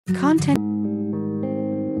Content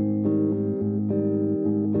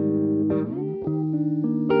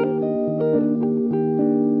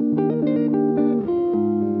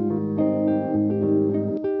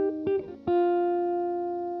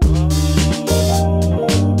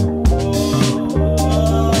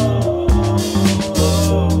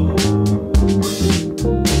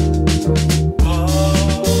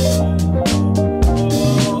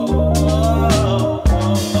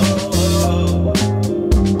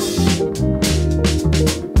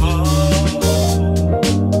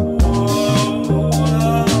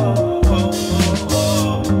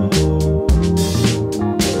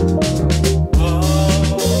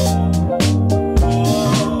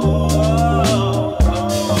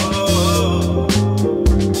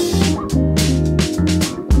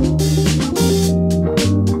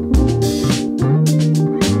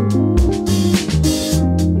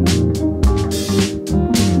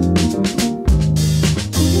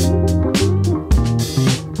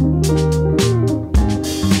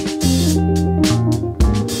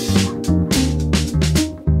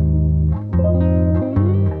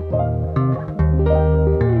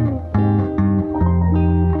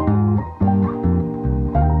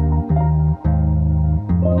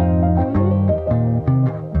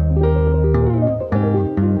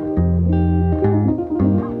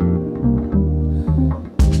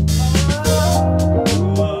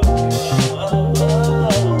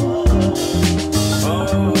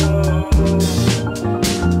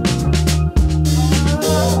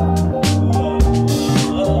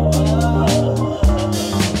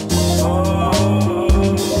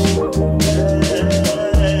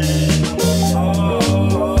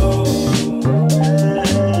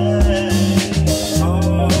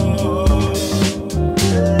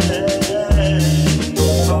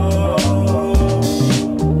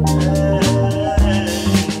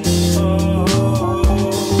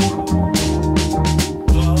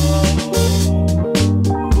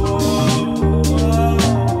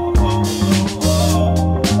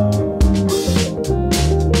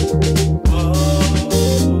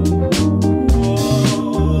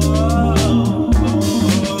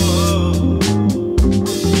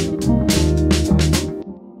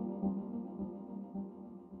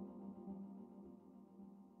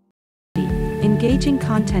engaging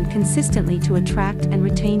content consistently to attract and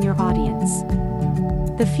retain your audience.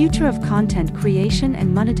 The future of content creation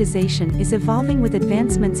and monetization is evolving with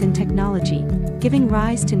advancements in technology, giving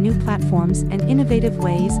rise to new platforms and innovative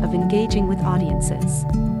ways of engaging with audiences.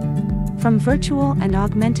 From virtual and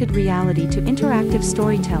augmented reality to interactive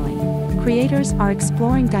storytelling, creators are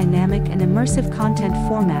exploring dynamic and immersive content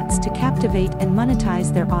formats to captivate and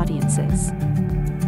monetize their audiences.